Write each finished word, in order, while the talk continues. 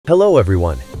Hello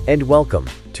everyone, and welcome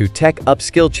to Tech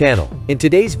Upskill channel. In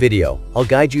today's video, I'll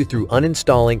guide you through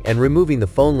uninstalling and removing the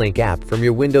Phone Link app from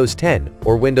your Windows 10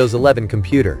 or Windows 11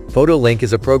 computer. PhotoLink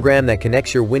is a program that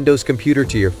connects your Windows computer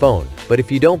to your phone, but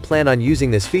if you don't plan on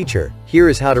using this feature, here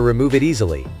is how to remove it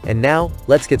easily. And now,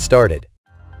 let's get started.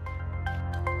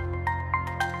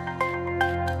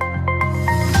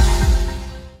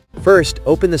 First,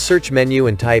 open the search menu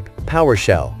and type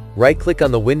PowerShell. Right-click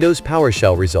on the Windows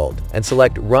PowerShell result and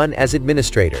select Run as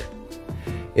Administrator.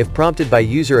 If prompted by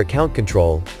User Account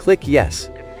Control, click Yes.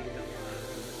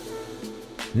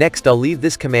 Next, I'll leave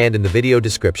this command in the video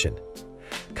description.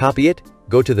 Copy it,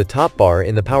 go to the top bar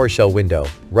in the PowerShell window,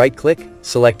 right-click,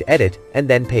 select Edit, and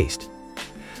then paste.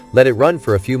 Let it run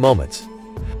for a few moments.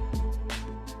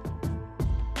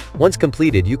 Once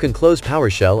completed, you can close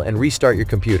PowerShell and restart your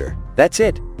computer. That's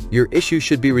it. Your issue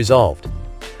should be resolved.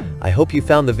 I hope you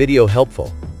found the video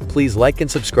helpful. Please like and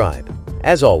subscribe.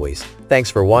 As always, thanks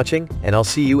for watching, and I'll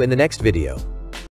see you in the next video.